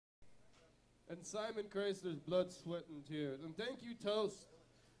and Simon Chrysler's blood, sweat, and tears. And thank you, Toast,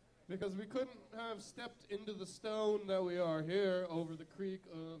 because we couldn't have stepped into the stone that we are here over the creek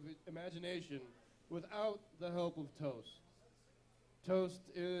of imagination without the help of Toast. Toast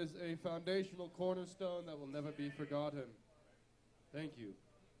is a foundational cornerstone that will never be forgotten. Thank you.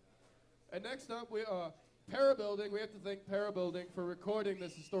 And next up, we are Parabuilding. We have to thank Parabuilding for recording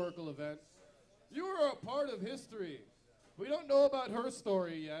this historical event. You are a part of history. We don't know about her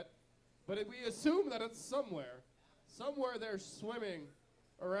story yet, but we assume that it's somewhere. Somewhere they're swimming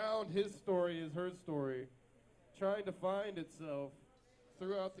around his story is her story, trying to find itself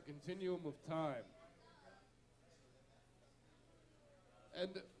throughout the continuum of time.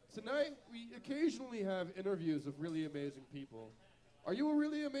 And tonight, we occasionally have interviews of really amazing people. Are you a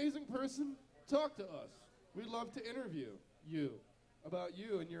really amazing person? Talk to us. We'd love to interview you about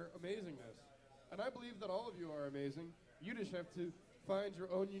you and your amazingness. And I believe that all of you are amazing. You just have to find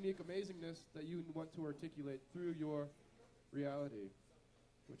your own unique amazingness that you want to articulate through your reality,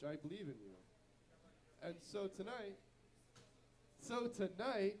 which I believe in you. And so tonight,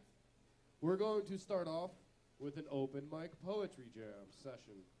 we're going to start off with an open mic poetry jam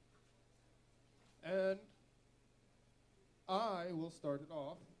session. And I will start it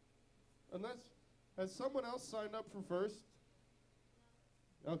off. Unless, has someone else signed up for first?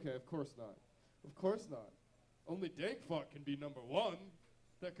 Okay, of course not. Of course not. Only dank can be number one.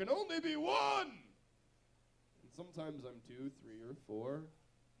 There can only be one! And sometimes I'm 2, 3, or 4.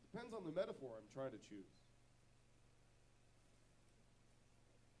 Depends on the metaphor I'm trying to choose.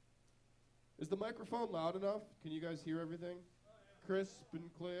 Is the microphone loud enough? Can you guys hear everything? Crisp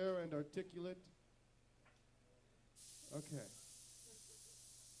and clear and articulate? Okay.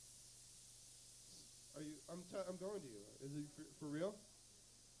 Are you? I'm going to you. Is it for real?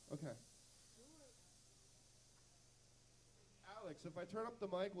 Okay. Alex, if I turn up the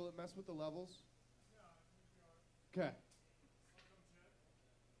mic, will it mess with the levels? Okay.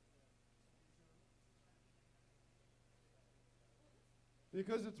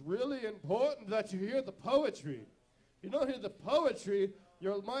 Because it's really important that you hear the poetry. If you don't hear the poetry,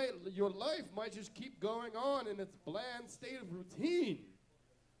 your life might just keep going on in its bland state of routine.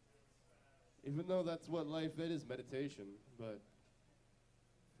 Even though that's what life is, meditation, but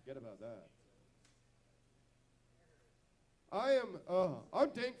forget about that. I'm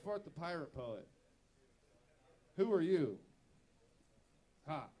Dank Fart the Pirate Poet. Who are you?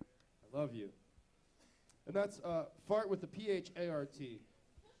 Ha, I love you. And that's Fart with the p.h.a.r.t.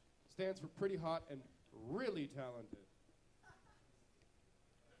 Stands for pretty hot and really talented.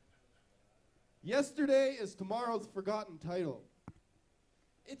 Yesterday is tomorrow's forgotten title.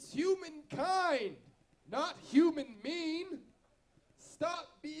 It's humankind, not human mean.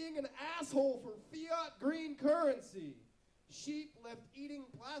 Stop being an asshole for fiat green currency. Sheep left eating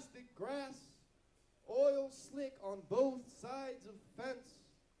plastic grass. Oil slick on both sides of fence.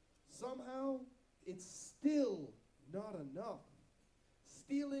 Somehow, it's still not enough.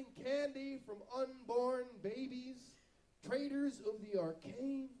 Stealing candy from unborn babies. Traders of the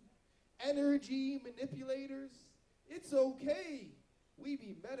arcane. Energy manipulators. It's okay. We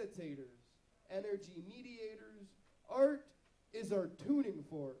be meditators. Energy mediators. Art is our tuning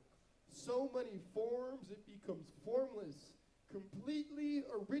fork. So many forms it becomes formless. Completely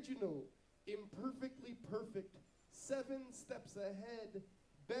original. Imperfectly perfect. 7 steps ahead.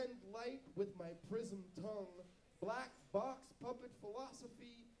 Bend light with my prism tongue. Black box puppet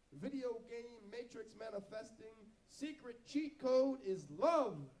philosophy. Video game matrix manifesting. Secret cheat code is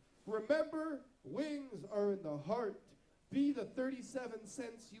love. Remember, wings are in the heart. Be the 37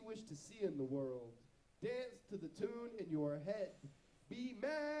 cents you wish to see in the world. Dance to the tune in your head. Be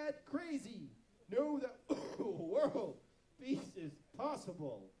mad crazy. Know that world peace is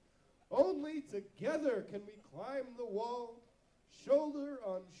possible. Only together can we climb the wall. Shoulder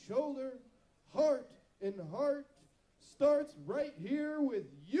on shoulder, heart in heart. Starts right here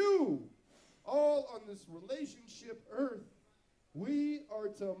with you. All on this relationship earth. We are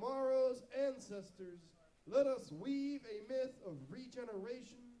tomorrow's ancestors. Let us weave a myth of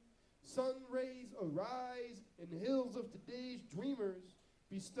regeneration. Sun rays arise in hills of today's dreamers.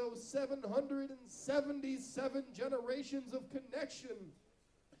 Bestow 777 generations of connection.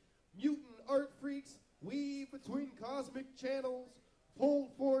 Mutant art freaks weave between cosmic channels.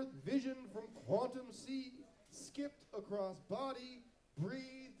 Pulled forth vision from quantum sea. Skipped across body.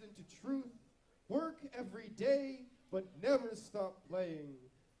 Breathed into truth. Work every day, but never stop playing.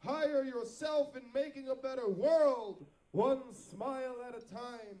 Hire yourself in making a better world. One smile at a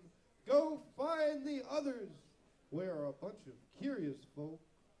time. Go find the others. We're a bunch of curious folk.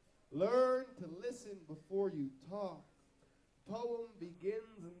 Learn to listen before you talk. Poem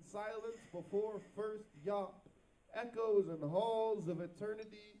begins inside silence before first yacht, echoes and halls of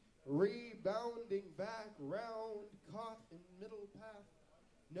eternity, rebounding back round, caught in middle path,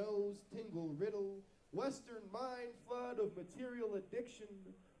 nose tingle riddle, western mind flood of material addiction,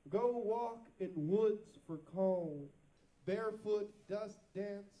 go walk in woods for calm, barefoot dust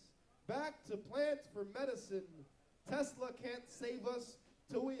dance, back to plants for medicine. Tesla can't save us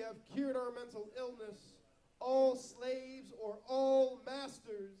till we have cured our mental illness. All slaves or all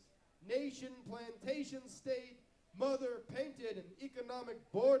masters, nation, plantation, state, mother painted in economic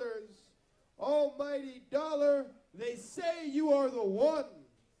borders. Almighty dollar, they say you are the one.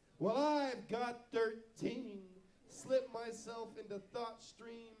 Well, I've got 13. Slip myself into thought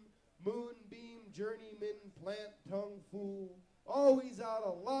stream, moonbeam, journeyman, plant tongue fool. Always out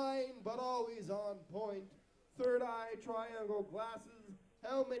of line, but always on point. Third eye, triangle glasses.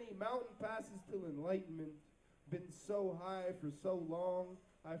 How many mountain passes till enlightenment? Been so high for so long,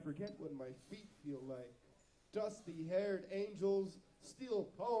 I forget what my feet feel like. Dusty-haired angels steal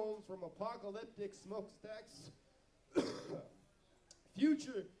poems from apocalyptic smokestacks.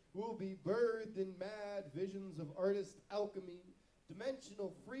 Future will be birthed in mad visions of artist alchemy,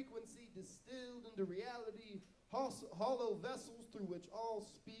 dimensional frequency distilled into reality, hollow vessels through which all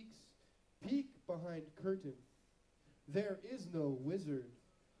speaks, peek behind curtain. There is no wizard,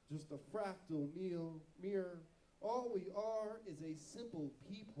 just a fractal mirror. All we are is a simple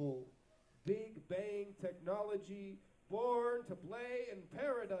peephole. Big bang technology, born to play in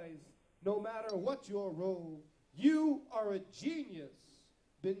paradise, no matter what your role. You are a genius.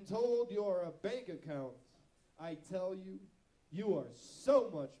 Been told you're a bank account. I tell you, you are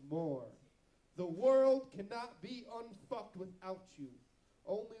so much more. The world cannot be unfucked without you.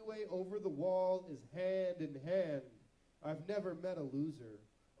 Only way over the wall is hand in hand. I've never met a loser,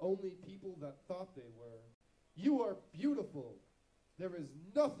 only people that thought they were. You are beautiful. There is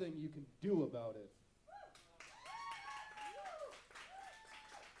nothing you can do about it.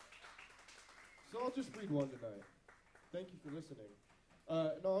 So I'll just read one tonight. Thank you for listening.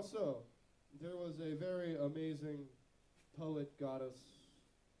 And also, there was a very amazing poet goddess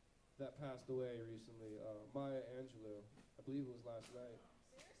that passed away recently, Maya Angelou. I believe it was last night.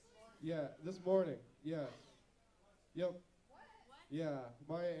 Seriously? Yeah, this morning. Yeah. Yep. What? Yeah,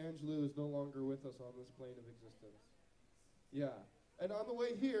 Maya Angelou is no longer with us on this plane of existence. Yeah. And on the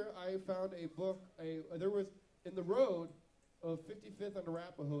way here, I found a book. There was, in the road of 55th and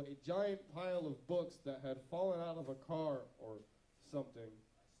Arapahoe, a giant pile of books that had fallen out of a car or something.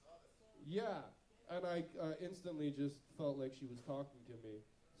 Yeah. And I instantly just felt like she was talking to me.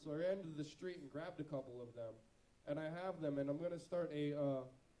 So I ran to the street and grabbed a couple of them. And I have them, and I'm going to start a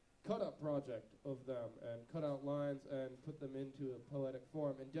cut-up project of them and cut out lines and put them into a poetic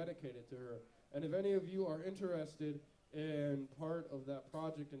form and dedicate it to her. And if any of you are interested in part of that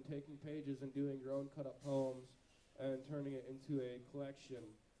project and taking pages and doing your own cut-up poems and turning it into a collection,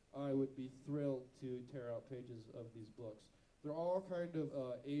 I would be thrilled to tear out pages of these books. They're all kind of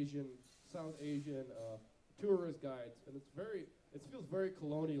Asian, South Asian tourist guides, and it feels very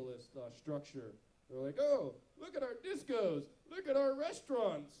colonialist structure. They're like, oh, look at our discos, look at our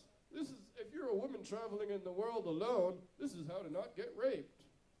restaurants. This is, if you're a woman traveling in the world alone, this is how to not get raped.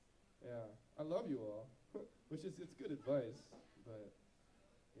 Yeah, I love you all, which is, it's good advice, but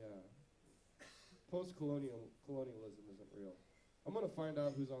yeah. Post-colonialism isn't real. I'm gonna find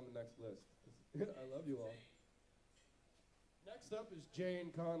out who's on the next list. I love you all. Next up is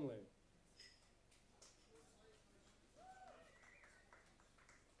Jane Conley.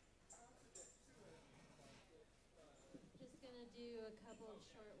 Just gonna do a couple of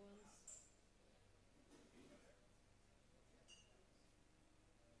short ones.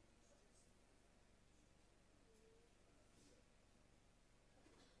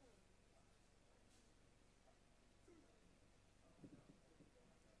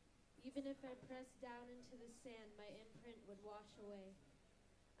 Even if I pressed down into the sand, my imprint would wash away.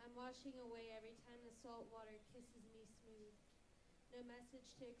 I'm washing away every time the salt water kisses me smooth. No message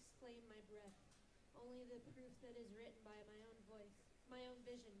to exclaim my breath, only the proof that is written by my own voice, my own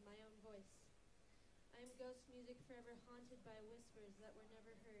vision, my own voice. I am ghost music forever haunted by whispers that were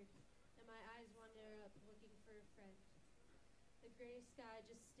never heard, and my eyes wander up looking for a friend. The gray sky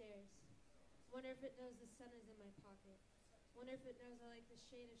just stares. Wonder if it knows the sun is in my pocket. Wonder if it knows I like the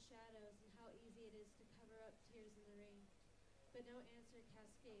shade of shadows and how easy it is to cover up tears in the rain. But no answer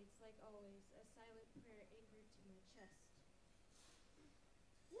cascades, like always, a silent prayer anchored to my chest.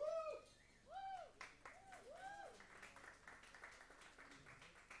 Woo! Woo! Woo!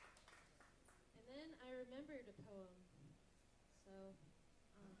 And then I remembered a poem. So,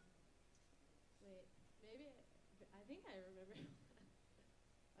 wait, maybe I think I remember.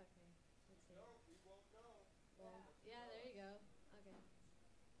 Okay.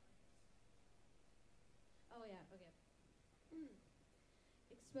 Oh, yeah, okay.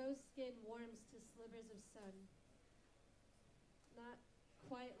 Exposed skin warms to slivers of sun. Not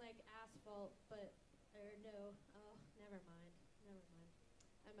quite like asphalt, but, or no, oh, never mind.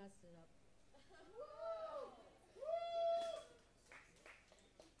 I messed it up.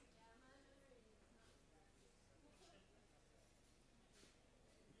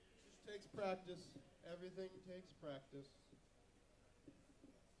 Just takes practice. Everything takes practice.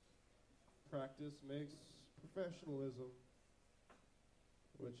 Practice makes professionalism,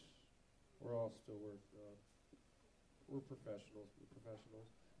 which we're all still working on. We're professionals.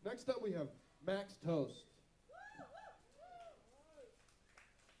 Next up, we have Max Toast.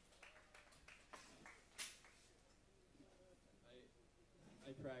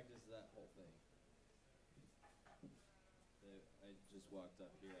 I practiced that whole thing. I just walked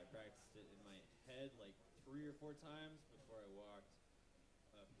up here. I practiced it in my head like 3 or 4 times before I walked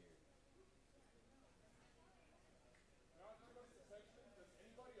up here. Does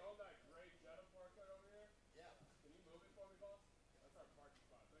anybody own that gray Jetta park right over here? Yeah. Can you move it for me, boss? That's our parking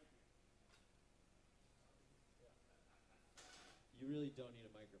spot. Thank you. You really don't need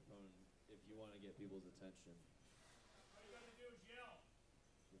a microphone if you want to get people's attention. All you gotta do is yell.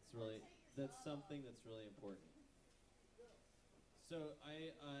 That's something that's really important. So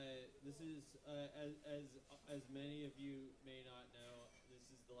this is as many of you may not know, this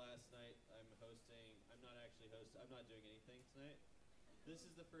is the last night I'm hosting. I'm not actually hosting. I'm not doing anything tonight. This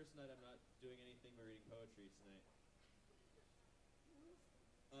is the first night I'm not doing anything but reading poetry tonight.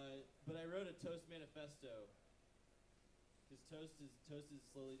 But I wrote a toast manifesto. Because toast is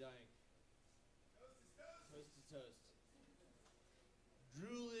slowly dying. Toast is toast.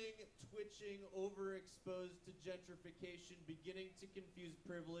 Drooling, twitching, overexposed to gentrification, beginning to confuse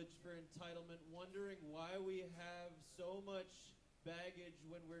privilege for entitlement, wondering why we have so much baggage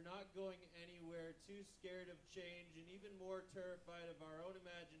when we're not going anywhere, too scared of change, and even more terrified of our own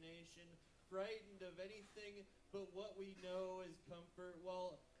imagination, frightened of anything but what we know is comfort,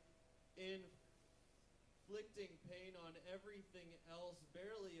 while inflicting pain on everything else,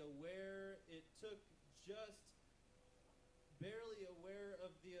 barely aware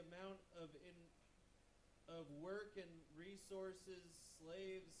of the amount of work and resources,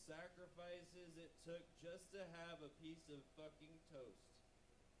 slaves, sacrifices it took just to have a piece of fucking toast.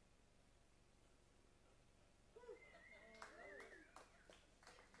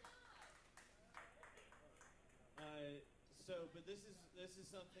 But this is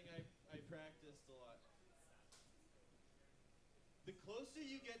something I practiced a lot. The closer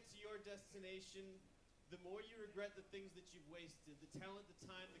you get to your destination, the more you regret the things that you've wasted, the talent, the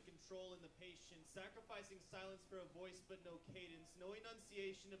time, the control, and the patience, sacrificing silence for a voice but no cadence, no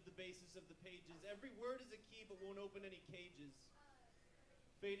enunciation of the basis of the pages. Every word is a key but won't open any cages.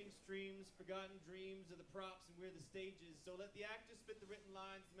 Fading streams, forgotten dreams are the props and we're the stages. So let the actors spit the written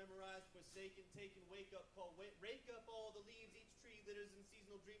lines, memorized, forsaken, taken, wake up call, rake up all the leaves, each tree litters in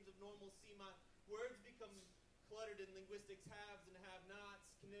seasonal dreams of normalcy. My words become cluttered in linguistics haves and have-nots,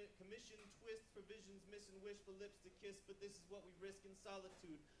 commission, twist for visions, miss and wish for lips to kiss, but this is what we risk in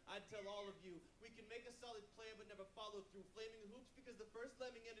solitude. I'd tell all of you, we can make a solid plan but never follow through, flaming hoops because the first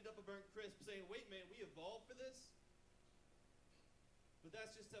lemming ended up a burnt crisp, saying, wait man, we evolved for this? But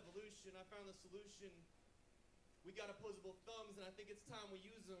that's just evolution. I found the solution. We got opposable thumbs and I think it's time we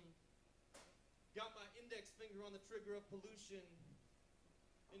use them. Got my index finger on the trigger of pollution,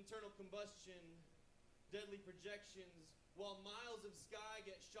 internal combustion, deadly projections, while miles of sky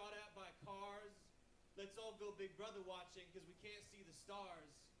get shot at by cars. Let's all go Big Brother watching because we can't see the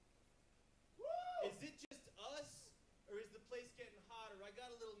stars. Woo! Is it just us or is the place getting hotter? I got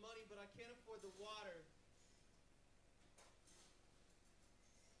a little money but I can't afford the water.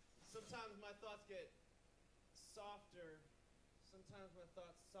 Sometimes my thoughts get softer. Sometimes my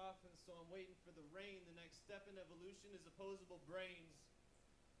thoughts soften, so I'm waiting for the rain. The next step in evolution is opposable brains.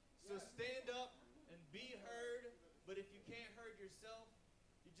 So stand up and be heard, but if you can't herd yourself,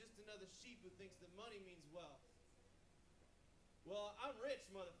 you're just another sheep who thinks that money means wealth. Well, I'm rich,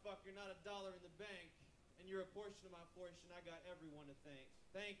 motherfucker, not a dollar in the bank. And you're a portion of my portion. I got everyone to thank.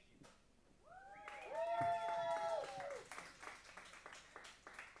 Thank you.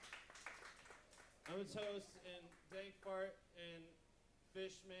 I'm a toast, and dank fart and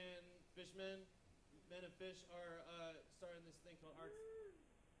men of fish are starting this thing called art.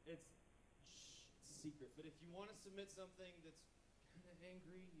 It's secret, but if you want to submit something that's kind of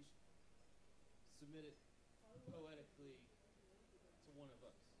angry, you should submit it poetically to one of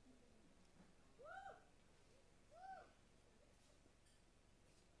us.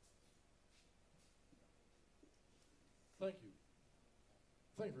 Thank you.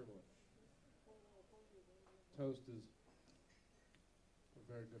 Thank you very much. Toast is a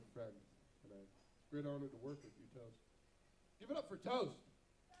very good friend, and it's a great honor to work with you, Toast. Give it up for Toast.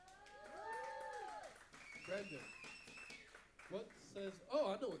 Brendan. What says,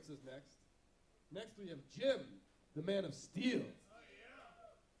 oh, I know what says next. Next we have Jim, the man of Steele.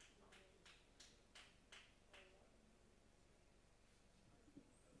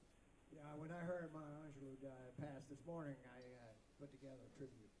 Yeah, when I heard Maya Angelou pass this morning, I put together a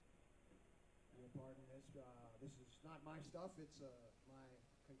tribute. You'll pardon this. This is not my stuff. It's my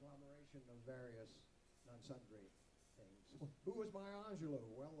conglomeration of various non-sundry things. Who was Maya Angelou?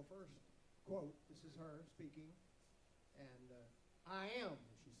 Well, the first quote, this is her speaking, and I am,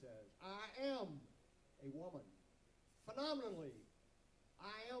 she says, I am a woman. Phenomenally,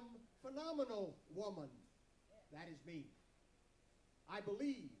 I am phenomenal woman. That is me. I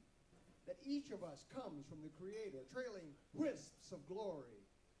believe that each of us comes from the Creator, trailing wisps of glory.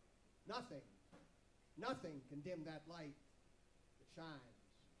 Nothing can dim that light that shines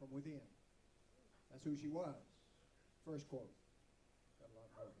from within. That's who she was. First quote. Got a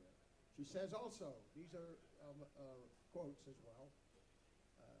lot more here. She says also, these are quotes as well,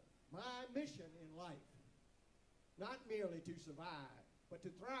 my mission in life, not merely to survive, but to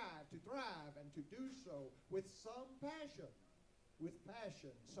thrive, and to do so with some passion,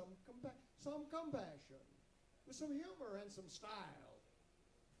 some compassion, with some humor and some style.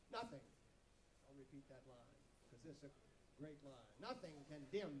 Nothing, I'll repeat that line, because this is a great line. Nothing can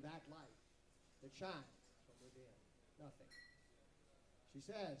dim that light that shines from within. Nothing. She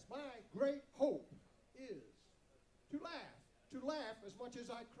says, my great hope is to laugh as much as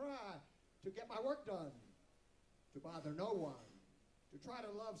I cry, to get my work done, to bother no one, to try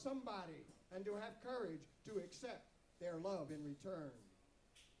to love somebody, and to have courage to accept their love in return,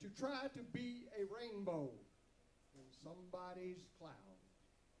 to try to be a rainbow in somebody's cloud.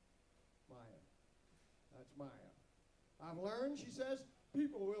 Maya. That's Maya. I've learned, she says,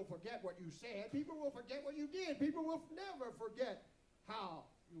 people will forget what you said. People will forget what you did. People will never forget how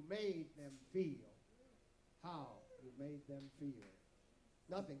you made them feel. How you made them feel.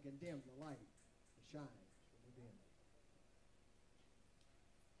 Nothing can dim the light that shines from within.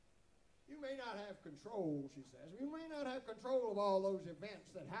 You may not have control, she says. You may not have control of all those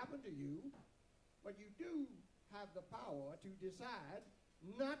events that happen to you, but you do have the power to decide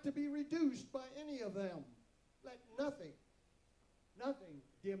not to be reduced by any of them. Let nothing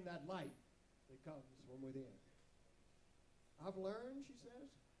dim that light that comes from within. I've learned, she says,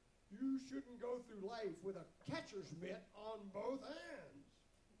 you shouldn't go through life with a catcher's mitt on both hands.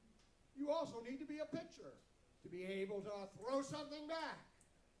 You also need to be a pitcher, to be able to throw something back.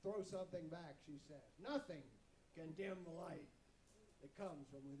 Throw something back, she says. Nothing can dim the light that comes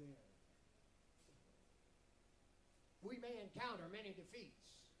from within. We may encounter many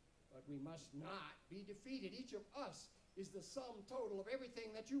defeats, but we must not be defeated. Each of us is the sum total of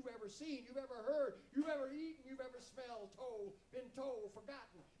everything that you've ever seen, you've ever heard, you've ever eaten, you've ever smelled, been told,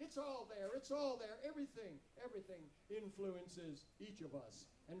 forgotten. It's all there. It's all there. Everything influences each of us.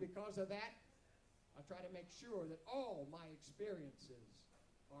 And because of that, I try to make sure that all my experiences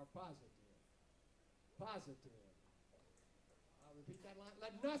are positive. Positive. I'll repeat that line.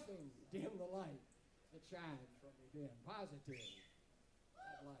 Let nothing dim the light that shines from within. Positive.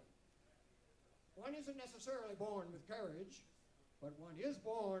 That light. One isn't necessarily born with courage, but one is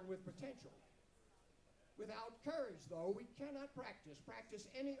born with potential. Without courage, though, we cannot practice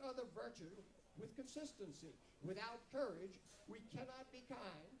any other virtue with consistency. Without courage, we cannot be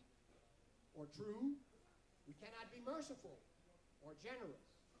kind or true. We cannot be merciful or generous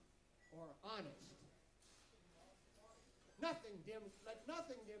or honest. Let nothing dim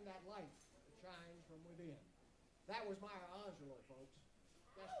that light that shines from within. That was Maya Angelou, folks.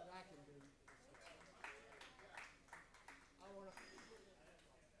 That's what I can do. I want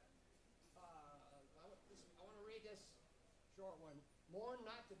to read this short one. Mourn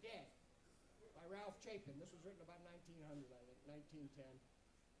Not the Dead by Ralph Chapin. This was written about 1900, I think, 1910.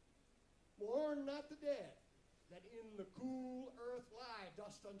 Mourn not the dead, that in the cool earth lie,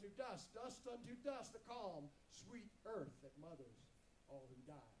 dust unto dust, the calm, sweet earth that mothers all who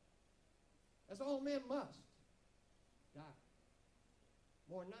die. As all men must die.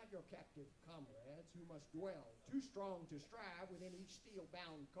 Mourn not your captive comrades who must dwell, too strong to strive within each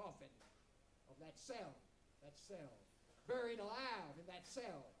steel-bound coffin of that cell, buried alive in that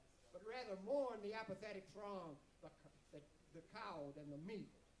cell, but rather mourn the apathetic throng, the cowed and the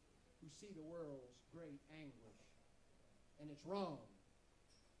meek, who see the world's great anguish and its wrong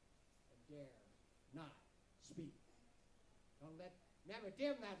and dare not speak. Never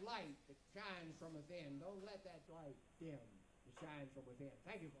dim that light that shines from within. Don't let that light dim that shines from within.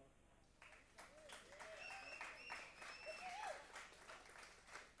 Thank you, Bob.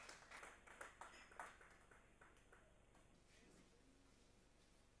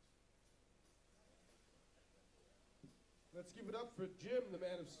 Let's give it up for Jim, the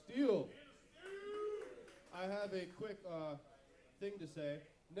man of Steele. I have a quick thing to say.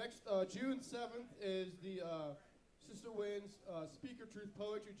 Next, June 7th is the Sister Wayne's Speaker Truth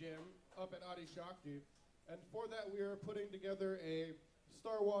Poetry Jam up at Adi Shakti. And for that, we are putting together a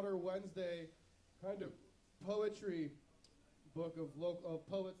StarWater Wednesday kind of poetry book of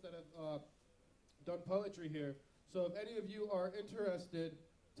poets that have done poetry here. So if any of you are interested,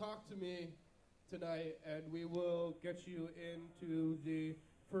 talk to me tonight, and we will get you into the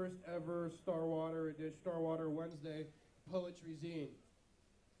first ever StarWater Wednesday poetry zine.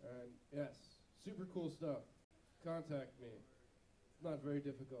 And yes, super cool stuff. Contact me. It's not very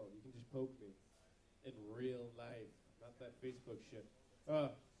difficult. You can just poke me in real life, not that Facebook shit.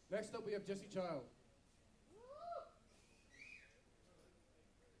 Next up, we have Jesse Childe.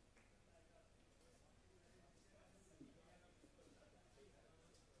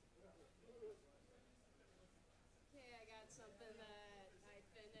 Okay, I got something that I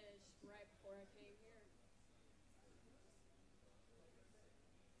finished right before I came here.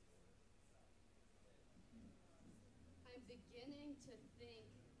 I'm beginning to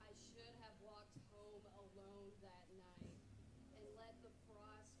think I should have walked home alone that night and let the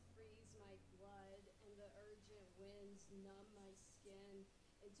frost freeze my blood and the urgent winds numb my skin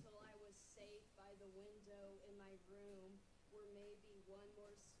until I was safe by the window in my room, where maybe one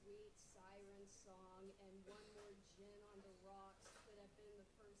more sweet siren song and one more gin on the rocks could have been the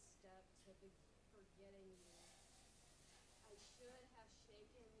first step to forgetting you. I should have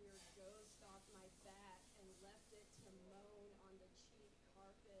shaken your ghost off my back and left it to moan on the cheap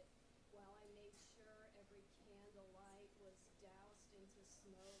carpet while I made sure every candlelight was doused into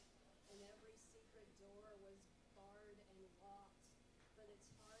smoke and every secret door was barred and locked. But it's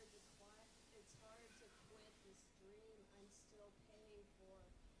hard to quit this dream I'm still paying for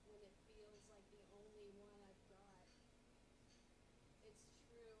when it feels like the only one I've got. It's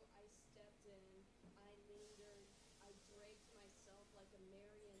true, I stepped in, I lingered, I draped myself like a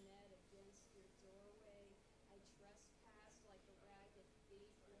marionette against your doorway. I trespassed like a ragged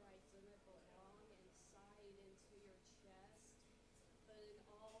thief where I didn't belong and sighed into your chest. But in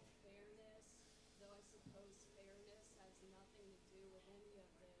all fairness, though I suppose fairness has nothing to do with any of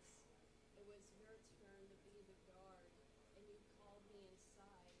this, it was your turn to be the guard, and you called me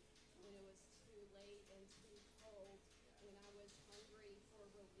inside when it was too late and too cold, when I was hungry for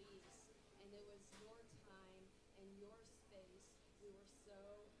release, and it was your time and your space we were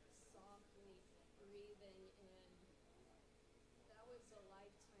so softly breathing in. That was a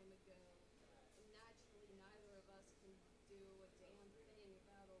lifetime ago, and naturally neither of us can do a damn thing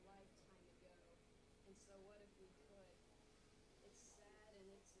about a lifetime ago. And so what if we could? It's sad and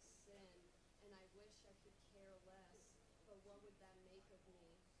it's a sin, and I wish I could care less, but what would that make of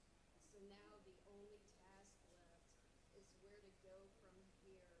me? So now the only task left is where to go from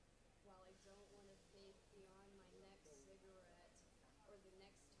here, while I don't want to think beyond my next cigarette, or the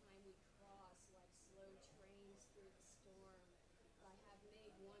next time we cross like slow trains through the storm. I have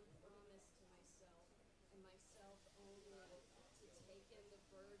made one promise to myself, and myself only, to take in the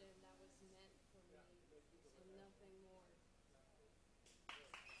burden that was meant for me, and nothing more.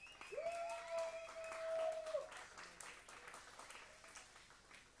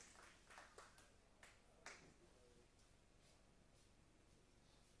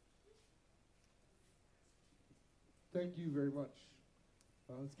 Thank you very much.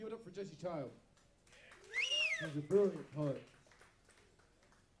 Let's give it up for Jesse Childe. He's a brilliant poet.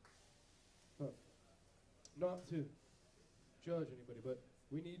 Not to judge anybody, but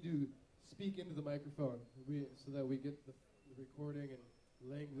we need to speak into the microphone so that we get the recording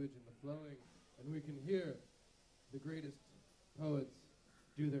and language and the flowing, and we can hear the greatest poets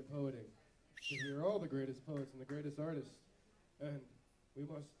do their poeting. Because we are all the greatest poets and the greatest artists, and we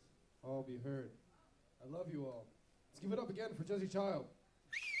must all be heard. I love you all. Let's give it up again for Jesse Childe.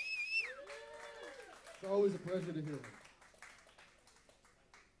 It's always a pleasure to hear him.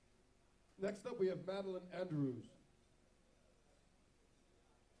 Next up, we have Madeline Andrews.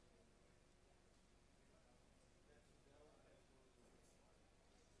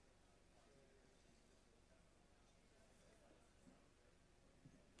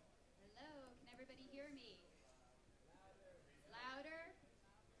 Hello, can everybody hear me? Louder?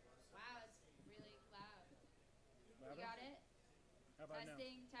 Wow, it's really loud. You got it? How about now?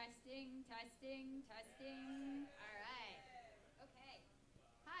 Testing, testing, testing, testing. All right. Okay.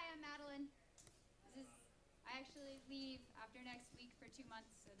 Hi, I'm Madeline. I actually leave after next week for 2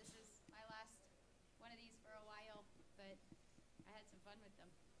 months, so this is my last one of these for a while, but I had some fun with them.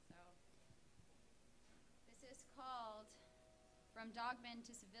 So this is called From Dogman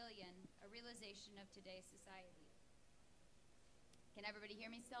to Civilian, a Realization of Today's Society. Can everybody hear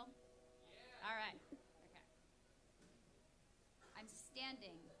me still? Yeah. All right. Okay. I'm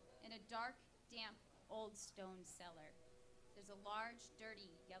standing in a dark, damp, old stone cellar. There's a large, dirty,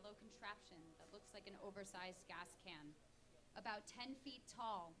 yellow contraption that looks like an oversized gas can, about 10 feet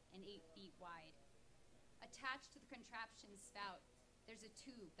tall and 8 feet wide. Attached to the contraption's spout, there's a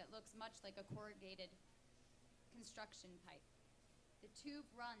tube that looks much like a corrugated construction pipe. The tube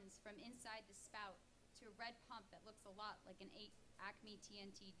runs from inside the spout to a red pump that looks a lot like an Acme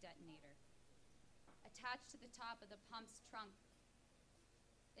TNT detonator. Attached to the top of the pump's trunk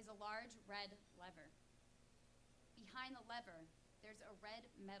is a large red lever. Behind the lever, there's a red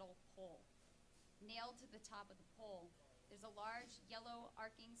metal pole. Nailed to the top of the pole, there's a large yellow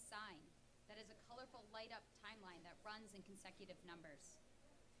arcing sign that has a colorful light-up timeline that runs in consecutive numbers.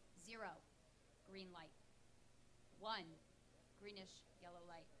 0, green light. 1, greenish yellow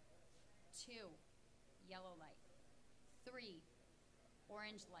light. 2, yellow light. 3,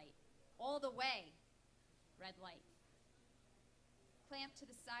 orange light. All the way, red light. Clamped to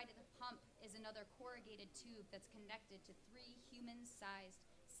the side of the pump is another corrugated tube that's connected to 3 human-sized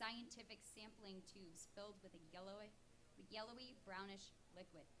scientific sampling tubes filled with a yellowy brownish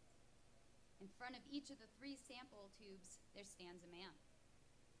liquid. In front of each of the 3 sample tubes, there stands a man.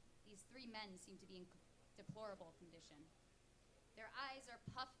 These 3 men seem to be in deplorable condition. Their eyes are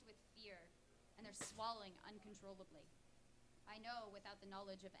puffed with fear, and they're swallowing uncontrollably. I know, without the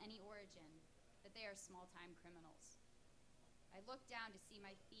knowledge of any origin, that they are small-time criminals. I look down to see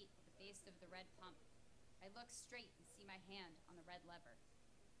my feet at the base of the red pump. I look straight and see my hand on the red lever.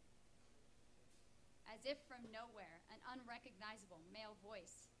 As if from nowhere, an unrecognizable male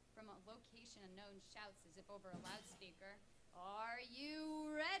voice from a location unknown shouts as if over a loudspeaker, "Are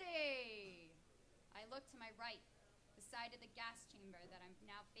you ready?" I look to my right. The side of the gas chamber that I'm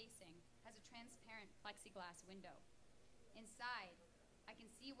now facing has a transparent plexiglass window. Inside, I can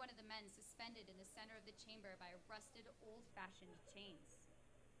see one of the men suspended in the center of the chamber by rusted, old-fashioned chains.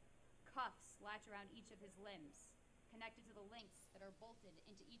 Cuffs latch around each of his limbs, connected to the links that are bolted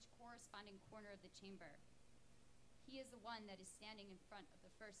into each corresponding corner of the chamber. He is the one that is standing in front of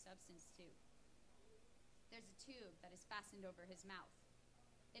the first substance tube. There's a tube that is fastened over his mouth.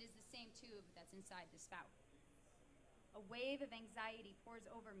 It is the same tube that's inside the spout. A wave of anxiety pours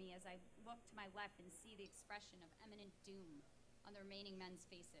over me as I look to my left and see the expression of imminent doom on the remaining men's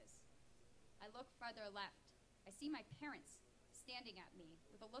faces. I look farther left. I see my parents standing at me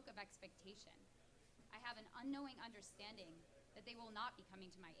with a look of expectation. I have an unknowing understanding that they will not be coming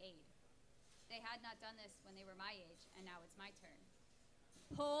to my aid. They had not done this when they were my age, and now it's my turn.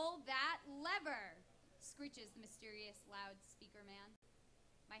 "Pull that lever," screeches the mysterious loudspeaker man.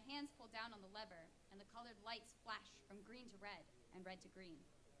 My hands pull down on the lever, and the colored lights flash from green to red and red to green,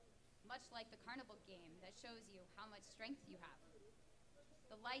 much like the carnival game that shows you how much strength you have.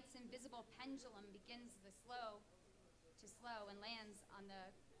 The light's invisible pendulum begins to slow and lands on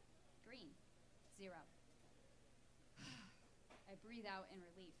the green. 0. I breathe out in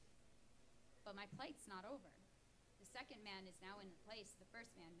relief. But my plight's not over. The second man is now in place, the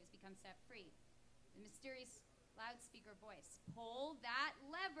first man who's become set free. The mysterious loudspeaker voice, "Pull that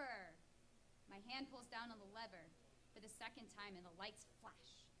lever!" My hand pulls down on the lever for the second time and the lights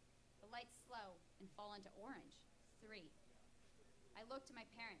flash. The lights slow and fall into orange. 3. I look to my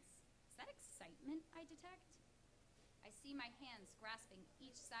parents. Is that excitement I detect? I see my hands grasping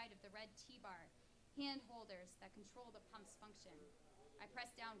each side of the red T-bar, hand holders that control the pump's function. I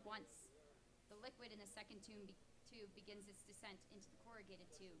press down once. The liquid in the second tube begins its descent into the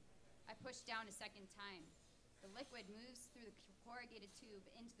corrugated tube. I push down a second time. The liquid moves through the corrugated tube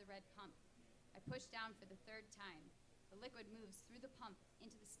into the red pump. I push down for the 3rd time. The liquid moves through the pump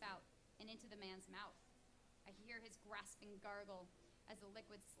into the spout and into the man's mouth. I hear his grasping gargle as the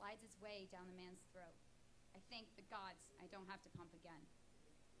liquid slides its way down the man's throat. I thank the gods I don't have to pump again.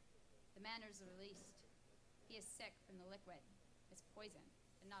 The man is released. He is sick from the liquid. It's poison,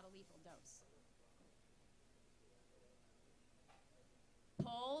 but not a lethal dose.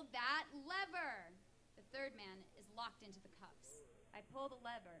 "Pull that lever!" The 3rd man is locked into the cuffs. I pull the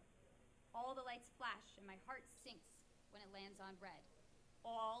lever. All the lights flash and my heart sinks when it lands on red.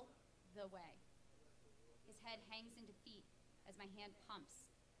 All the way. His head hangs into feet as my hand pumps.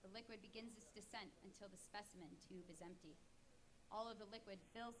 The liquid begins its descent until the specimen tube is empty. All of the liquid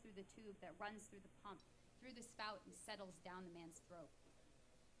fills through the tube that runs through the pump, through the spout, and settles down the man's throat.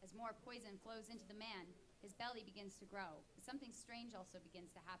 As more poison flows into the man, his belly begins to grow, but something strange also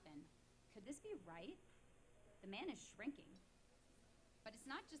begins to happen. Could this be right? The man is shrinking. But it's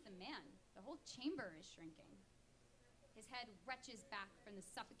not just the man. The whole chamber is shrinking. His head retches back from the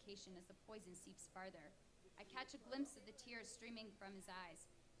suffocation as the poison seeps farther. I I catch a glimpse of the tears streaming from his eyes.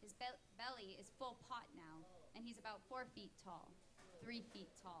 His belly is full pot now, and he's about 4 feet tall, 3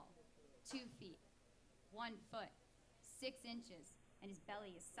 feet tall, 2 feet, 1 foot, 6 inches, and his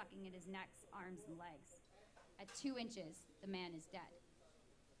belly is sucking at his neck, arms, and legs. At 2 inches, the man is dead.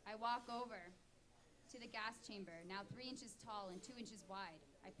 I walk over to the gas chamber, now 3 inches tall and 2 inches wide.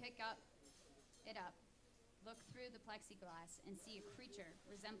 I pick it up, look through the plexiglass, and see a creature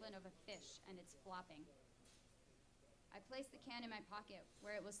resemblant of a fish, and it's flopping. I place the can in my pocket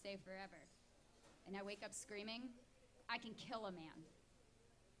where it will stay forever, and I wake up screaming, I can kill a man.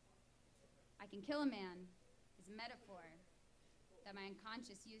 I can kill a man is a metaphor that my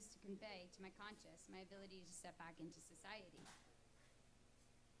unconscious used to convey to my conscious my ability to step back into society.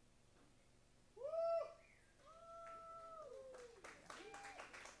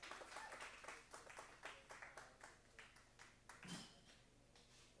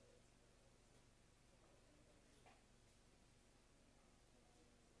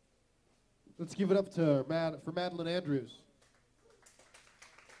 Let's give it up to for Madeline Andrews.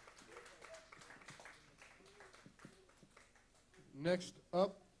 Next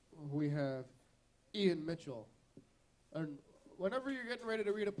up, we have Ian Mitchell. And whenever you're getting ready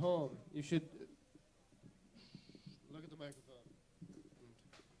to read a poem, you should look at the microphone.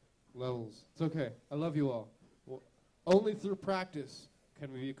 Levels. It's okay. I love you all. Well, only through practice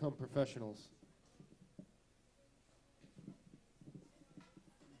can we become professionals.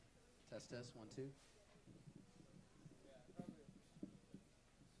 Test, 1, 2.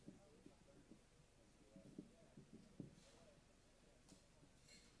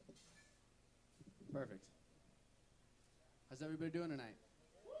 Perfect. How's everybody doing tonight?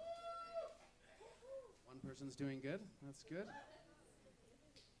 One person's doing good. That's good.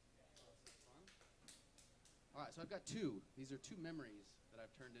 All right, so I've got 2. These are 2 memories that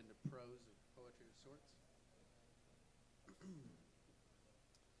I've turned into prose of poetry of sorts.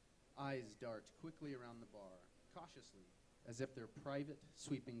 Eyes dart quickly around the bar, cautiously, as if their private,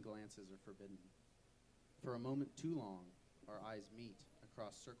 sweeping glances are forbidden. For a moment too long, our eyes meet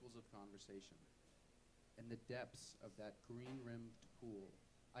across circles of conversation. In the depths of that green-rimmed pool,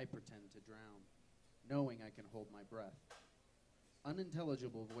 I pretend to drown, knowing I can hold my breath.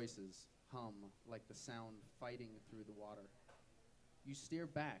 Unintelligible voices hum like the sound fighting through the water. You stare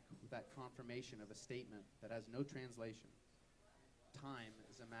back with that confirmation of a statement that has no translation. Time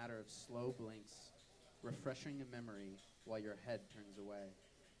is a matter of slow blinks, refreshing a memory while your head turns away.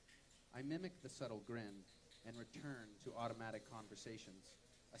 I mimic the subtle grin and return to automatic conversations,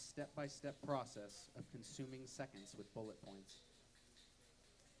 a step-by-step process of consuming seconds with bullet points.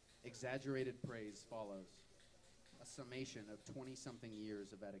 Exaggerated praise follows, a summation of 20-something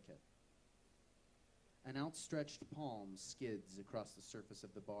years of etiquette. An outstretched palm skids across the surface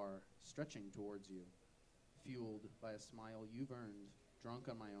of the bar, stretching towards you. Fueled by a smile you've earned, drunk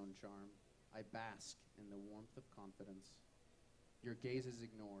on my own charm, I bask in the warmth of confidence. Your gaze is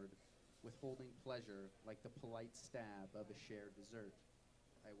ignored, withholding pleasure like the polite stab of a shared dessert.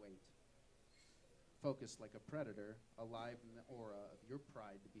 I wait. Focused like a predator, alive in the aura of your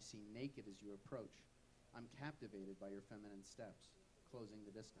pride to be seen naked as you approach, I'm captivated by your feminine steps, closing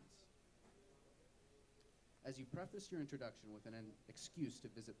the distance. As you preface your introduction with an excuse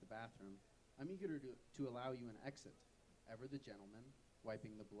to visit the bathroom, I'm eager to allow you an exit, ever the gentleman,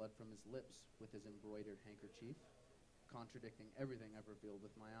 wiping the blood from his lips with his embroidered handkerchief, contradicting everything I've revealed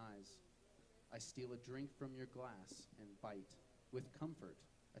with my eyes. I steal a drink from your glass and bite, with comfort,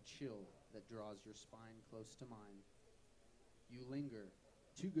 a chill that draws your spine close to mine. You linger,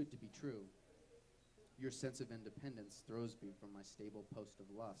 too good to be true. Your sense of independence throws me from my stable post of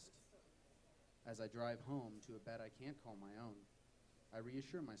lust. As I drive home to a bed I can't call my own, I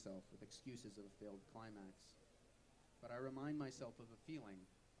reassure myself with excuses of a failed climax. But I remind myself of a feeling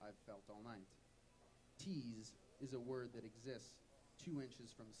I've felt all night. Tease is a word that exists 2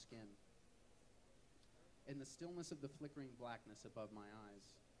 inches from skin. In the stillness of the flickering blackness above my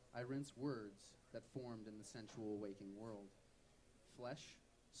eyes, I rinse words that formed in the sensual waking world. Flesh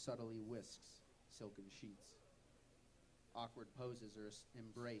subtly whisks silken sheets. Awkward poses are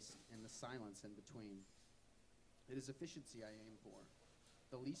embraced in the silence in between. It is efficiency I aim for,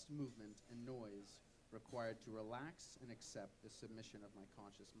 the least movement and noise required to relax and accept the submission of my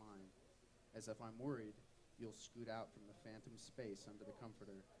conscious mind, as if I'm worried you'll scoot out from the phantom space under the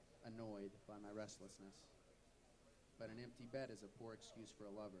comforter, annoyed by my restlessness. But an empty bed is a poor excuse for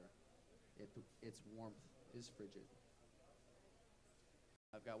a lover. Its warmth is frigid.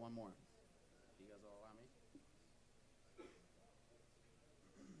 I've got one more. You guys all allow me?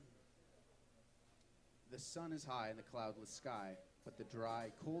 The sun is high in the cloudless sky, but the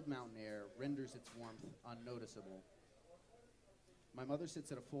dry, cold mountain air renders its warmth unnoticeable. My mother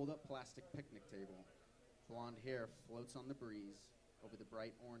sits at a fold-up plastic picnic table. Blonde hair floats on the breeze over the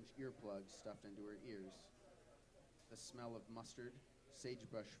bright orange earplugs stuffed into her ears. The smell of mustard,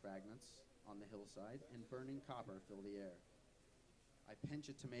 sagebrush fragments on the hillside, and burning copper fill the air. I pinch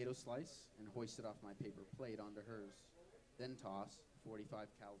a tomato slice and hoist it off my paper plate onto hers, then toss a 45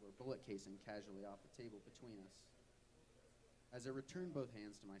 caliber bullet casing casually off the table between us. As I return both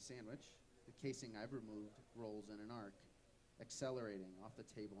hands to my sandwich, the casing I've removed rolls in an arc, accelerating off the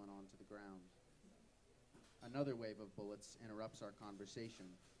table and onto the ground. Another wave of bullets interrupts our conversation,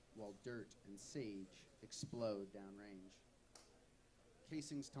 while dirt and sage explode downrange.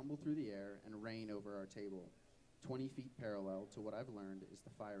 Casings tumble through the air and rain over our table, 20 feet parallel to what I've learned is the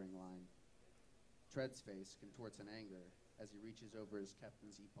firing line. Tread's face contorts in anger as he reaches over his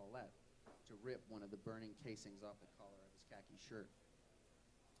captain's epaulette to rip one of the burning casings off the collar of his khaki shirt.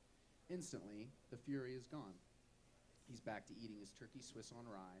 Instantly, the fury is gone. He's back to eating his turkey Swiss on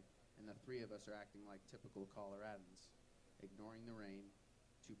rye, and the three of us are acting like typical Coloradans, ignoring the rain,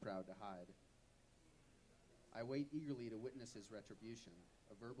 too proud to hide. I wait eagerly to witness his retribution,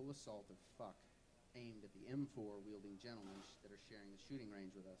 a verbal assault of fuck, aimed at the M4-wielding gentlemen that are sharing the shooting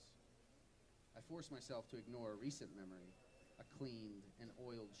range with us. I force myself to ignore a recent memory, a cleaned and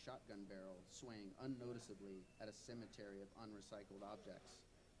oiled shotgun barrel swaying unnoticeably at a cemetery of unrecycled objects,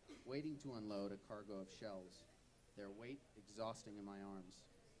 waiting to unload a cargo of shells, their weight exhausting in my arms.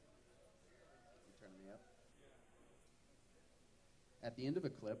 You turn me up. At the end of a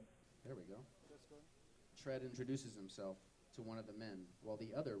clip, there we go, Tread introduces himself to one of the men, while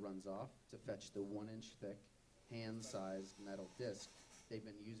the other runs off to fetch the 1-inch thick, hand-sized metal disc they've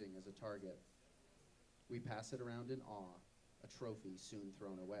been using as a target. We pass it around in awe, a trophy soon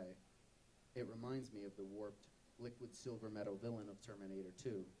thrown away. It reminds me of the warped, liquid silver metal villain of Terminator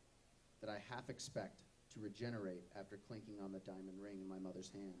 2 that I half expect to regenerate after clinking on the diamond ring in my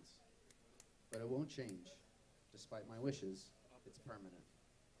mother's hands. But it won't change. Despite my wishes, it's permanent.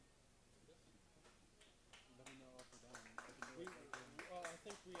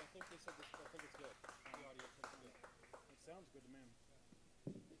 I think they said this. I think it's good. The audio is good. It sounds good to me.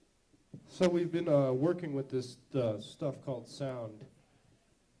 So we've been working with this stuff called sound.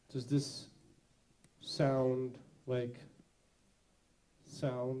 Does this sound like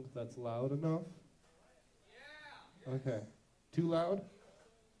sound that's loud enough? Yeah. Okay. Too loud?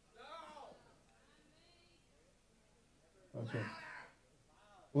 No. Okay.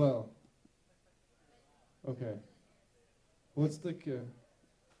 Well. Okay. What's the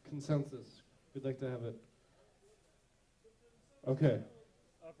consensus? We'd like to have it. Okay.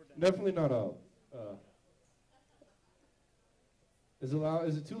 Definitely not out. Is it loud?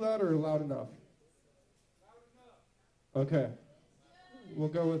 Is it too loud or loud enough? Loud enough. Okay. We'll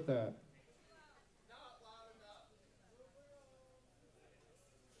go with that. Not loud enough.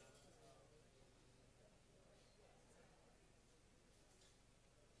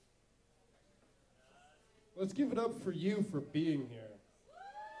 Let's give it up for you for being here.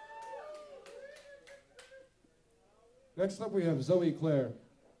 Next up we have Zoe Clare.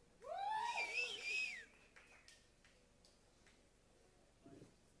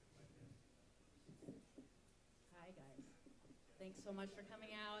 Hi guys. Thanks so much for coming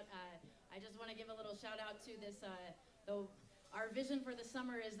out. I just want to give a little shout out to this. Our vision for the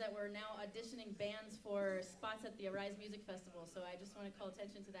summer is that we're now auditioning bands for spots at the Rives Music Festival. So I just want to call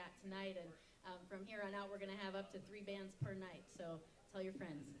attention to that tonight. And from here on out, we're going to have up to 3 bands per night. So tell your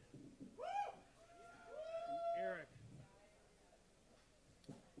friends. Eric.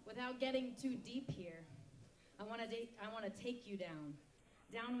 Without getting too deep here, I want to take you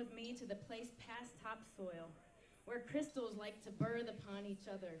down with me to the place past topsoil, where crystals like to birth upon each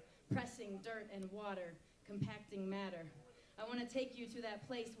other, pressing dirt and water, compacting matter. I want to take you to that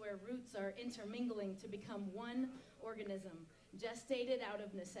place where roots are intermingling to become one organism, gestated out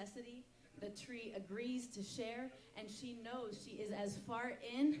of necessity. The tree agrees to share, and she knows she is as far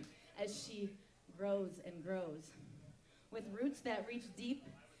in as she grows and grows. With roots that reach deep,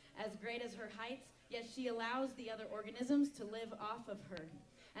 as great as her heights, yet she allows the other organisms to live off of her.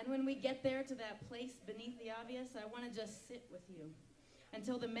 And when we get there to that place beneath the obvious, I want to just sit with you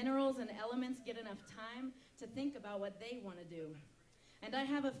until the minerals and elements get enough time to think about what they want to do. And I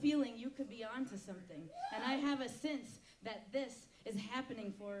have a feeling you could be onto something. And I have a sense that this is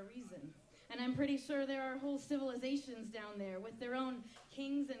happening for a reason. And I'm pretty sure there are whole civilizations down there with their own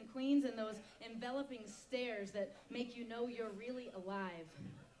kings and queens and those enveloping stares that make you know you're really alive,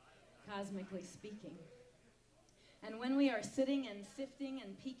 cosmically speaking. And when we are sitting and sifting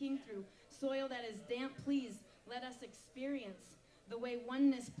and peeking through soil that is damp, please let us experience the way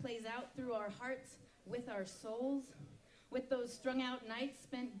oneness plays out through our hearts with our souls, with those strung out nights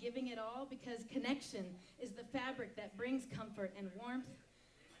spent giving it all, because connection is the fabric that brings comfort and warmth.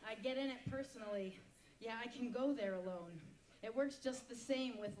 I get in it personally. Yeah, I can go there alone. It works just the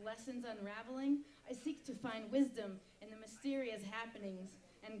same with lessons unraveling. I seek to find wisdom in the mysterious happenings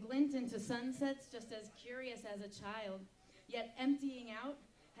and glint into sunsets just as curious as a child. Yet emptying out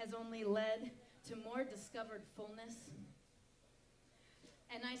has only led to more discovered fullness.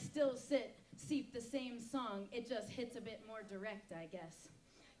 And I still seep the same song, it just hits a bit more direct, I guess.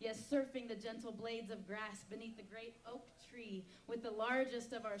 Yes, surfing the gentle blades of grass beneath the great oak tree, with the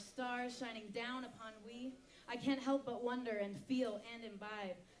largest of our stars shining down upon we, I can't help but wonder and feel and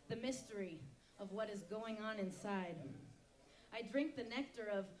imbibe the mystery of what is going on inside. I drink the nectar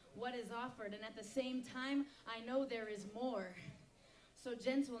of what is offered, and at the same time, I know there is more. So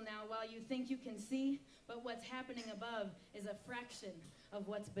gentle now while you think you can see, but what's happening above is a fraction of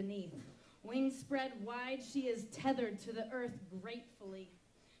what's beneath. Wings spread wide, she is tethered to the earth gratefully.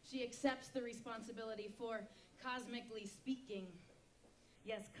 She accepts the responsibility for cosmically speaking.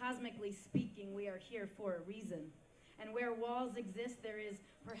 Yes, cosmically speaking, we are here for a reason. And where walls exist, there is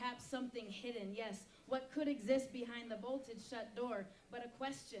perhaps something hidden. Yes, what could exist behind the bolted shut door, but a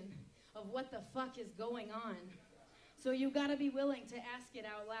question of what the fuck is going on. So you gotta be willing to ask it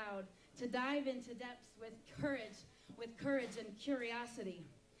out loud, to dive into depths with courage and curiosity.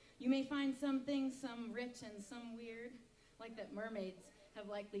 You may find some things, some rich and some weird, like that mermaids have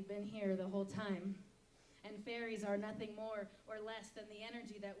likely been here the whole time. And fairies are nothing more or less than the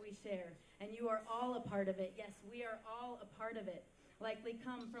energy that we share. And you are all a part of it. Yes, we are all a part of it. Likely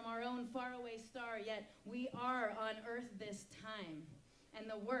come from our own faraway star, yet we are on Earth this time. And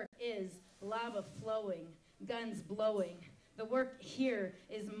the work is lava flowing, guns blowing. The work here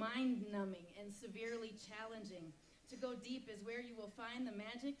is mind-numbing and severely challenging. To go deep is where you will find the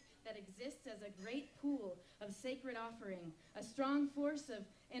magic that exists as a great pool of sacred offering, a strong force of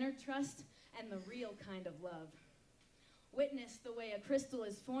inner trust, and the real kind of love. Witness the way a crystal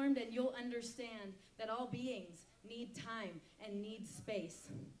is formed, and you'll understand that all beings need time and need space.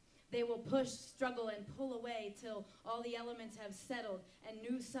 They will push, struggle, and pull away till all the elements have settled and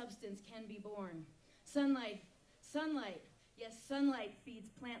new substance can be born. Sunlight, yes, sunlight feeds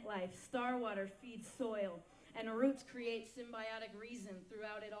plant life, star water feeds soil, and roots create symbiotic reason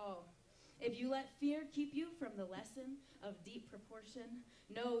throughout it all. If you let fear keep you from the lesson of deep proportion,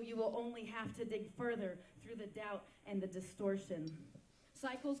 no, you will only have to dig further through the doubt and the distortion.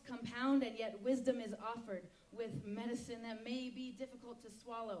 Cycles compound, and yet wisdom is offered with medicine that may be difficult to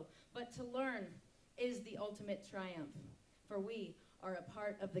swallow, but to learn is the ultimate triumph. For we are a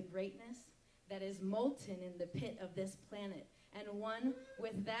part of the greatness that is molten in the pit of this planet, and one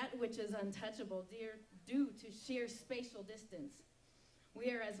with that which is untouchable due to sheer spatial distance. We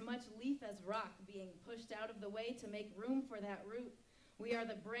are as much leaf as rock being pushed out of the way to make room for that root. We are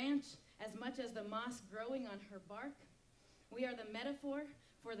the branch as much as the moss growing on her bark. We are the metaphor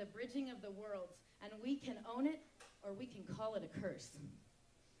for the bridging of the worlds, and we can own it or we can call it a curse.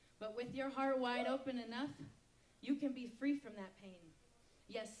 But with your heart wide open enough, you can be free from that pain.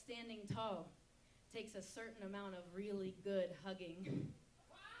 Yes, standing tall takes a certain amount of really good hugging.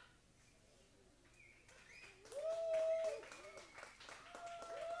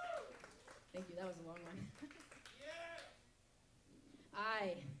 Thank you, that was a long one.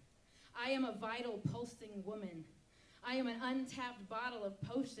 I am a vital pulsing woman. I am an untapped bottle of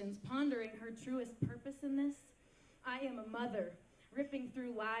potions pondering her truest purpose in this. I am a mother ripping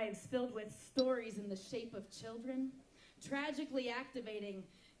through lives filled with stories in the shape of children, tragically activating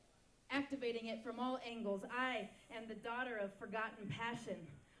it from all angles. I am the daughter of forgotten passion,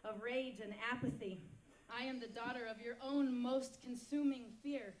 of rage and apathy. I am the daughter of your own most consuming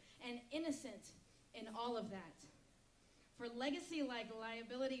fear, and innocent in all of that. For legacy like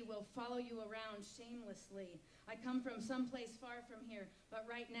liability will follow you around shamelessly. I come from someplace far from here, but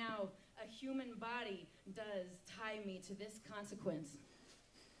right now, a human body does tie me to this consequence.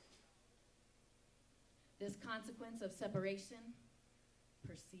 This consequence of separation,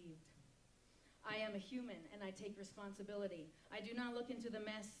 perceived. I am a human, and I take responsibility. I do not look into the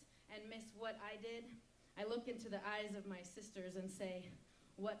mess and miss what I did. I look into the eyes of my sisters and say,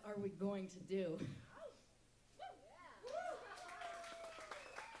 what are we going to do?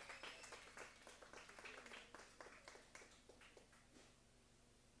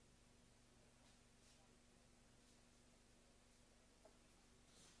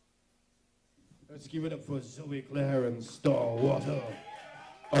 Let's give it up for Zoe Clare and StarWater.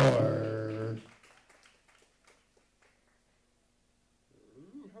 Or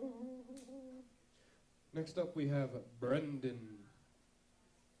next up we have Brendan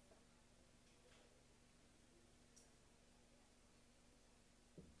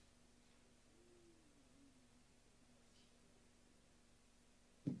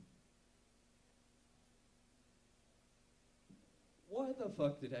the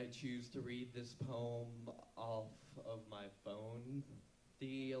fuck did I choose to read this poem off of my phone?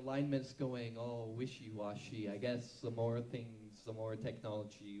 The alignment's going all wishy-washy. I guess the more things, the more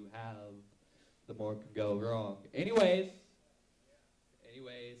technology you have, the more can go wrong. Anyways.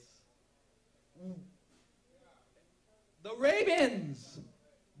 The ravens!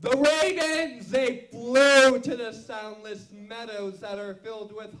 The ravens! They flew to the soundless meadows that are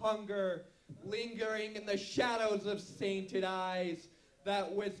filled with hunger, lingering in the shadows of sainted eyes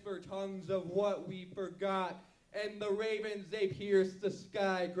that whisper tongues of what we forgot. And the ravens, they pierce the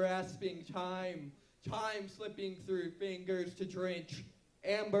sky, grasping time slipping through fingers to drench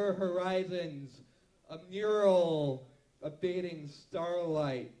amber horizons, a mural of fading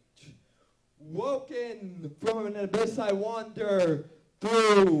starlight. Woken from an abyss I wander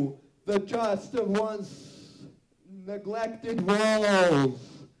through the dust of once neglected walls.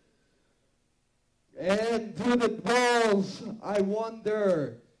 And through the walls I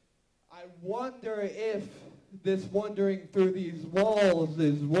wonder if this wandering through these walls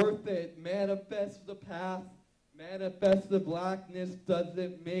is worth it. Manifest the path, manifest the blackness, does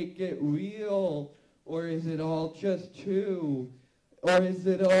it make it real? Or is it all just too? Or is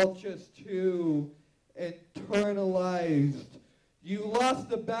it all just too internalized? You lost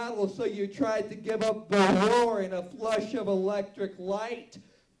the battle, so you tried to give up the war in a flush of electric light.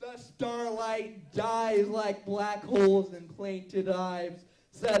 The starlight dies like black holes in plainted eyes.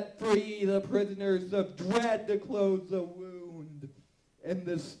 Set free the prisoners of dread to close the wound. In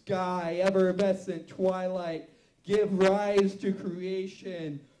the sky, effervescent twilight, give rise to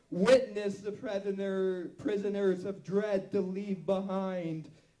creation. Witness the prisoners of dread to leave behind,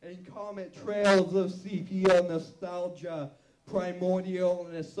 and comet trails of sepia nostalgia, primordial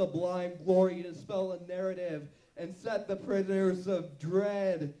and a sublime glory to spell a narrative, and set the prisoners of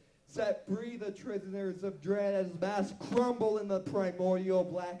dread, set free the prisoners of dread as masks crumble in the primordial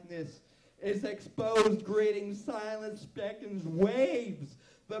blackness, is exposed, grating silence beckons waves.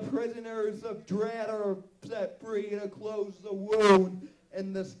 The prisoners of dread are set free to close the wound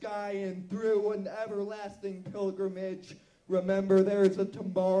in the sky, and through an everlasting pilgrimage, remember there is a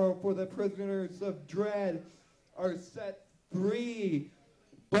tomorrow for the prisoners of dread are set free,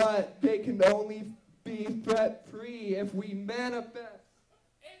 but they can only be set free if we manifest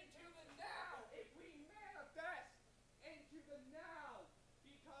into the now,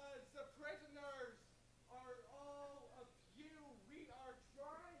 because the prisoners are all of you. We are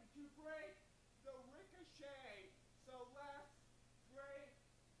trying to break the ricochet, so let's break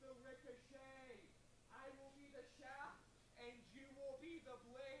the ricochet. I will be the shaft, and you will be the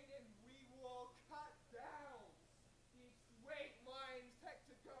blade, and we will cut down these straight lines,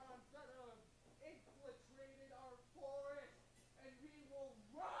 hexagons that have infiltrated our forest, and we will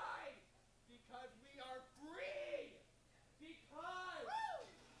rise because we are free. Because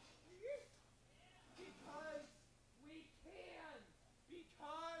we can.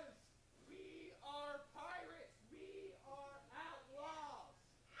 Because we are pirates. We are outlaws.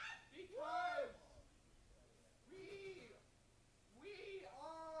 Because we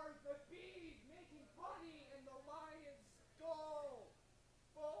are the bees making honey in the lion's skull.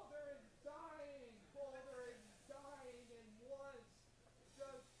 Boulder is dying, and once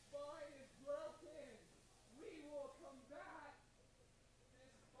the spine is broken, we will come back.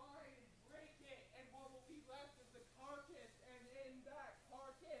 This spine and break it, and what will be left is the carcass, and in that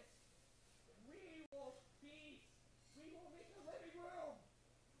carcass, we will feast. We will make a living room.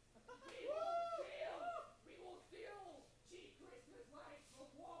 We will steal cheap Christmas lights from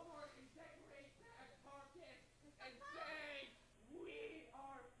Walmart and decorate that carcass and say, we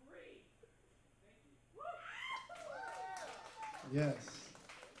are free. Thank you. Yes.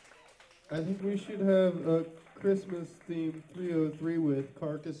 I think we should have a Christmas themed 303 with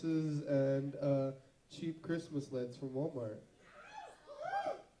carcasses and cheap Christmas lights from Walmart.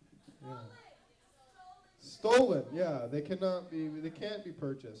 Yeah. Stolen. Yeah, they can't be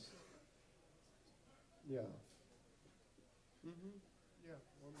purchased. Yeah.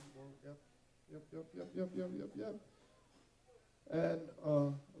 Yeah. Yep. And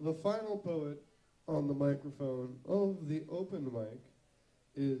the final poet on the microphone of the open mic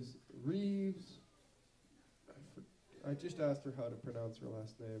is Rives. I just asked her how to pronounce her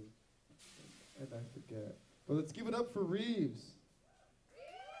last name, and I forget. But let's give it up for Rives.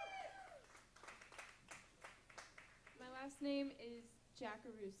 My last name is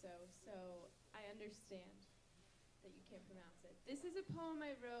Jacarusso, so I understand that you can't pronounce it. This is a poem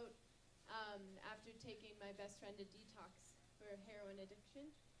I wrote after taking my best friend a detox for heroin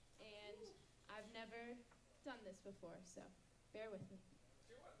addiction, and I've never done this before, so bear with me.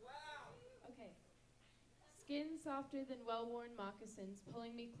 Okay. Skin softer than well-worn moccasins,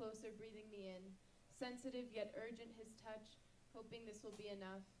 pulling me closer, breathing me in. Sensitive yet urgent his touch, hoping this will be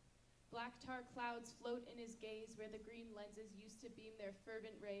enough. Black tar clouds float in his gaze where the green lenses used to beam their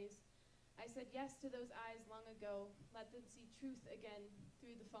fervent rays. I said yes to those eyes long ago, let them see truth again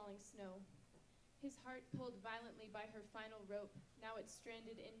through the falling snow. His heart pulled violently by her final rope, now it's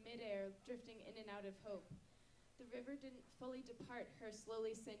stranded in midair, drifting in and out of hope. The river didn't fully depart her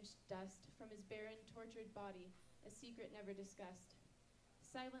slowly singed dust from his barren, tortured body, a secret never discussed.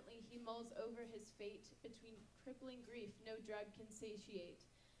 Silently he mulls over his fate between crippling grief no drug can satiate,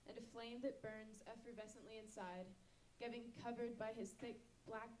 and a flame that burns effervescently inside, getting covered by his thick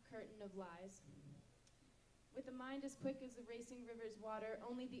black curtain of lies. With a mind as quick as the racing river's water,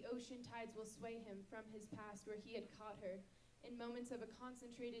 only the ocean tides will sway him from his past where he had caught her, in moments of a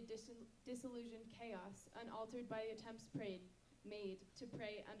concentrated disillusioned chaos, unaltered by attempts made to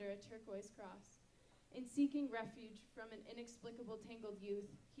pray under a turquoise cross. In seeking refuge from an inexplicable tangled youth,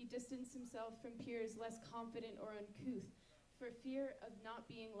 he distanced himself from peers less confident or uncouth, for fear of not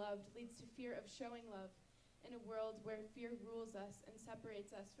being loved leads to fear of showing love, in a world where fear rules us and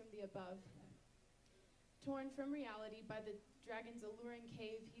separates us from the above. Torn from reality by the dragon's alluring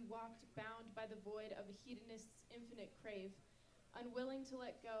cave, he walked bound by the void of a hedonist's infinite crave. Unwilling to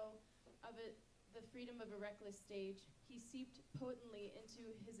let go of the freedom of a reckless stage, he seeped potently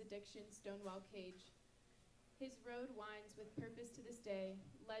into his addiction's stonewall cage. His road winds with purpose to this day,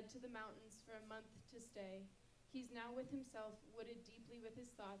 led to the mountains for a month to stay. He's now with himself, wooded deeply with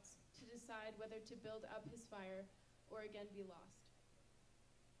his thoughts, to decide whether to build up his fire or again be lost.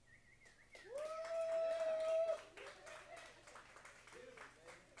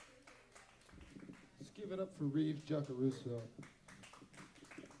 Let's give it up for Rives Jacarusso.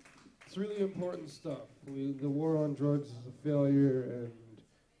 It's really important stuff. The war on drugs is a failure, and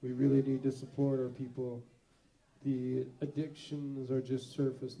we really need to support our people. The addictions are just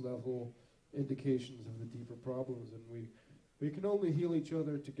surface level indications of the deeper problems, and we can only heal each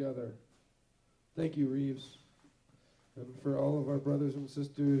other together. Thank you, Rives. And for all of our brothers and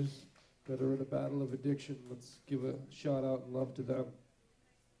sisters that are in a battle of addiction, let's give a shout out and love to them.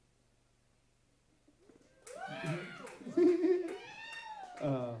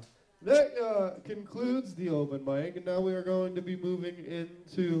 That concludes the open mic, and now we are going to be moving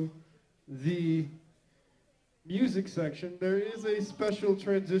into the music section. There is a special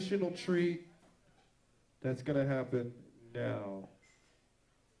transitional treat that's going to happen now.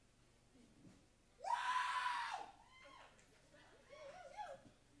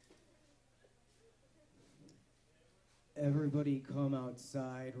 Everybody come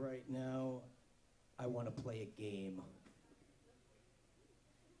outside right now. I want to play a game.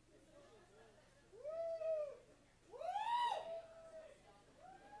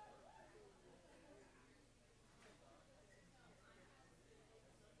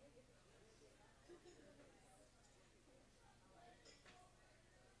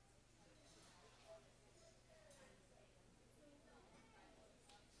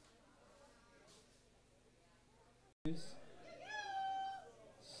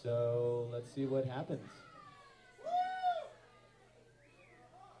 So let's see what happens.